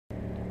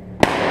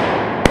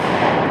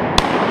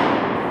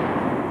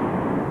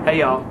Hey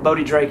y'all,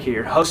 Bodie Drake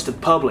here, host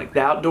of Public, the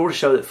outdoor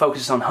show that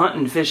focuses on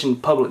hunting and fishing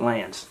public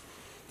lands.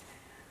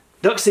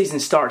 Duck season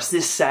starts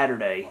this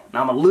Saturday, and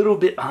I'm a little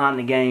bit behind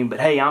the game, but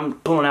hey, I'm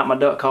pulling out my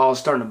duck calls,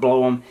 starting to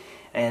blow them,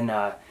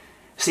 and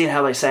seeing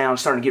how they sound,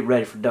 starting to get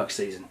ready for duck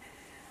season.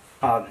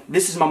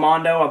 This is my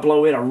Mondo. I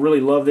blow it. I really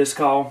love this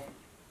call.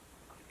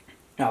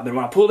 But when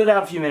I pulled it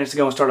out a few minutes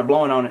ago and started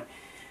blowing on it,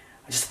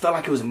 I just felt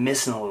like it was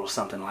missing a little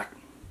something, like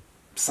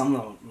some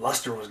little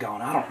luster was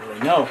gone. I don't really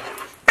know.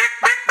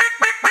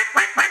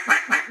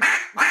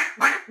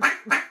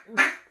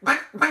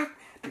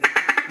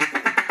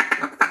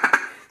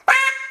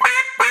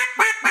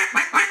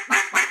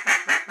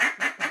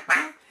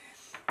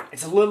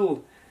 It's a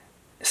little,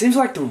 it seems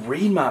like the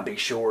reed might be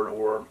short,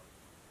 or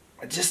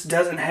it just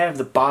doesn't have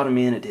the bottom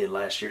end it did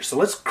last year. So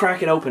let's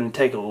crack it open and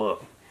take a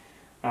look.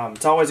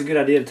 It's always a good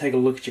idea to take a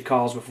look at your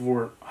calls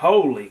before,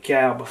 holy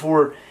cow,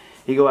 before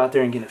you go out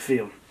there and get a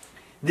feel.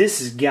 This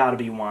has got to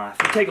be why.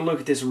 If you take a look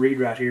at this reed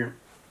right here,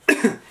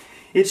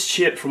 it's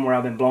chipped from where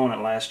I've been blowing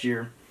it last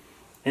year,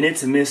 and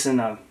it's missing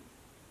a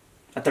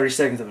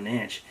 32nd of an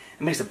inch.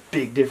 It makes a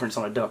big difference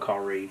on a duck call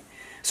reed.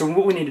 So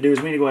what we need to do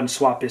is we need to go ahead and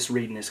swap this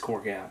reed and this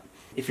cork out.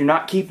 If you're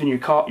not keeping your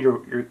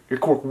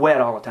cork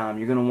wet all the time,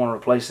 you're going to want to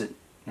replace it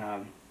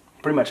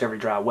pretty much every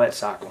dry wet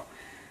cycle.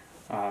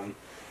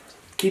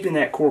 Keeping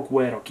that cork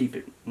wet will keep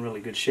it in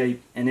really good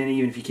shape, and then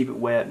even if you keep it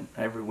wet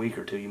every week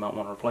or two, you might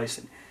want to replace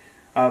it.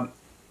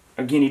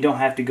 Again, you don't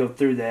have to go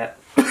through that,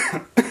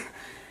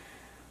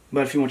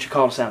 but if you want your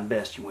call to sound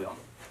best, you will.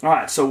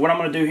 Alright, so what I'm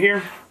going to do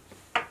here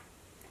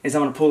is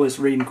I'm going to pull this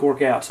reed and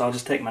cork out. So I'll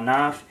just take my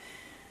knife,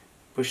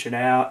 push it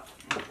out,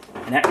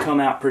 and that come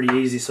out pretty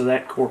easy, so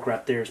that cork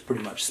right there is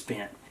pretty much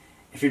spent.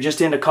 If you're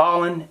just into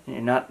calling and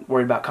you're not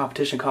worried about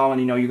competition calling,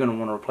 you know you're going to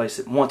want to replace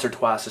it once or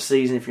twice a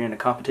season. If you're into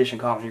competition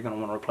calling, you're going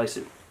to want to replace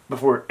it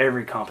before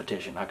every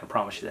competition. I can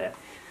promise you that.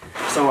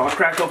 So I'll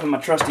crack open my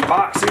trusty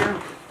box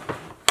here.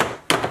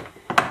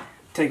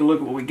 Take a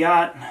look at what we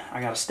got. I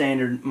got a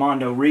standard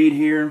Mondo reed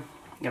here.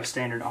 I got a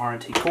standard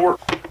RNT cork.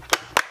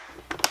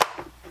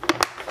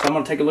 So I'm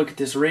going to take a look at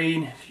this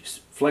reed. If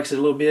you flex it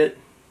a little bit,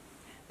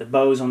 the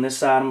bow's on this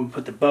side. I'm going to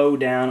put the bow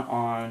down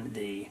on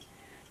the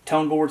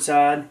tone board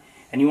side.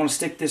 And you want to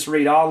stick this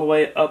reed all the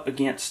way up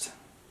against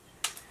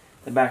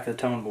the back of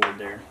the tone board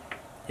there.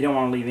 You don't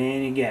want to leave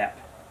any gap.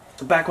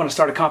 So back when I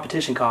started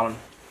competition calling,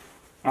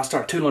 I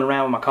started tootling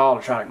around with my call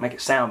to try to make it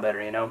sound better,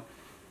 you know.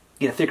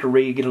 Get a thicker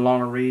reed, get a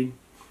longer reed.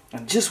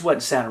 And it just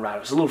wasn't sounding right.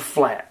 It was a little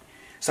flat.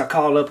 So I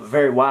called up a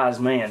very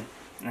wise man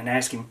and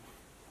asked him,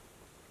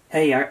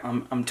 hey,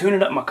 I'm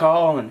tuning up my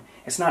call and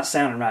it's not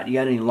sounding right. You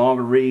got any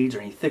longer reeds or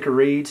any thicker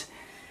reeds?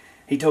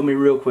 He told me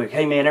real quick,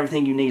 hey man,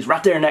 everything you need is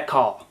right there in that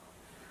call.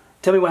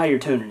 Tell me how you're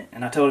tuning it.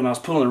 And I told him I was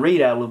pulling the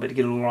reed out a little bit to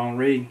get a little long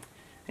reed.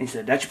 And he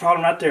said, that's your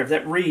problem right there. If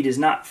that reed is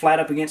not flat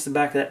up against the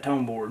back of that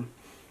tone board,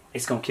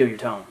 it's going to kill your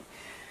tone.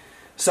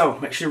 So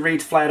make sure the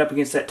reed's flat up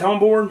against that tone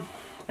board.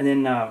 And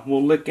then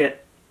we'll lick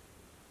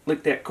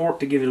that cork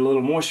to give it a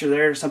little moisture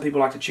there. Some people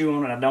like to chew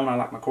on it. I don't. I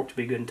like my cork to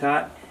be good and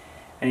tight.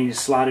 And you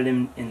just slide it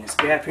in this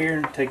gap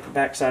here. Take the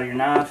back side of your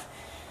knife.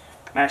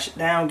 Mash it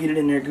down. Get it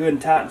in there good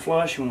and tight and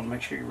flush. You want to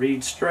make sure your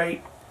reed's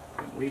straight.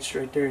 Reed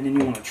straight there. And then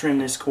you want to trim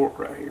this cork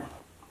right here.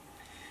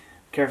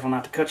 Careful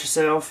not to cut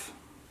yourself.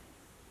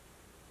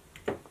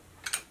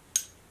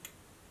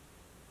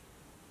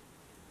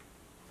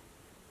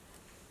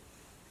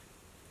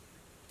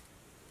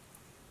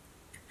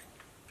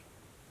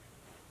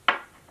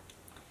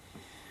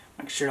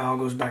 Make sure it all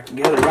goes back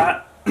together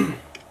right.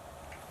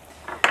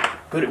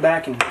 Put it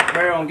back in the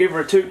barrel and give her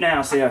a toot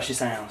now. See how she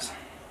sounds.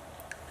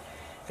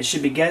 It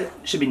should be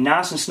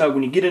nice and snug.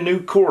 When you get a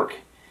new cork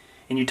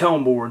in your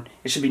tone board,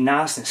 it should be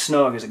nice and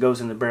snug as it goes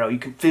in the barrel. You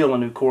can feel a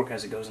new cork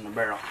as it goes in the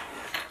barrel.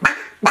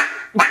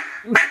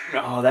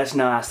 Oh, that's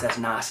nice. That's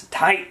nice and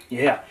tight.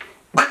 Yeah.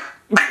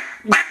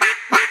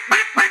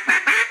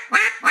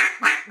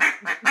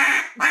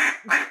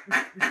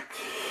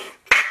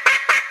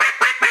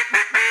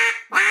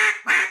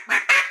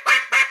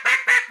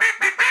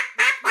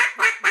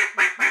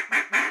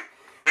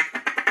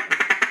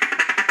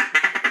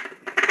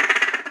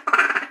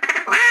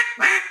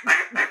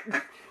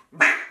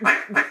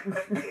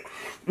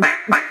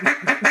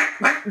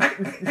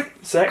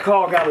 So that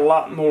call got a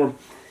lot more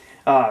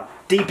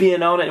deep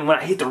in on it, and when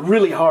I hit the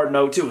really hard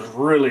notes, it was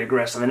really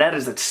aggressive, and that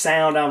is the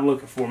sound I'm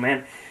looking for,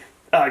 man.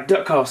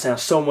 Duck call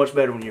sounds so much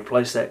better when you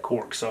replace that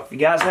cork. So if you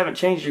guys haven't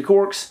changed your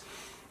corks,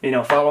 you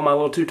know, follow my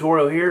little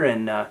tutorial here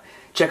and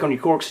check on your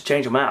corks and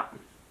change them out.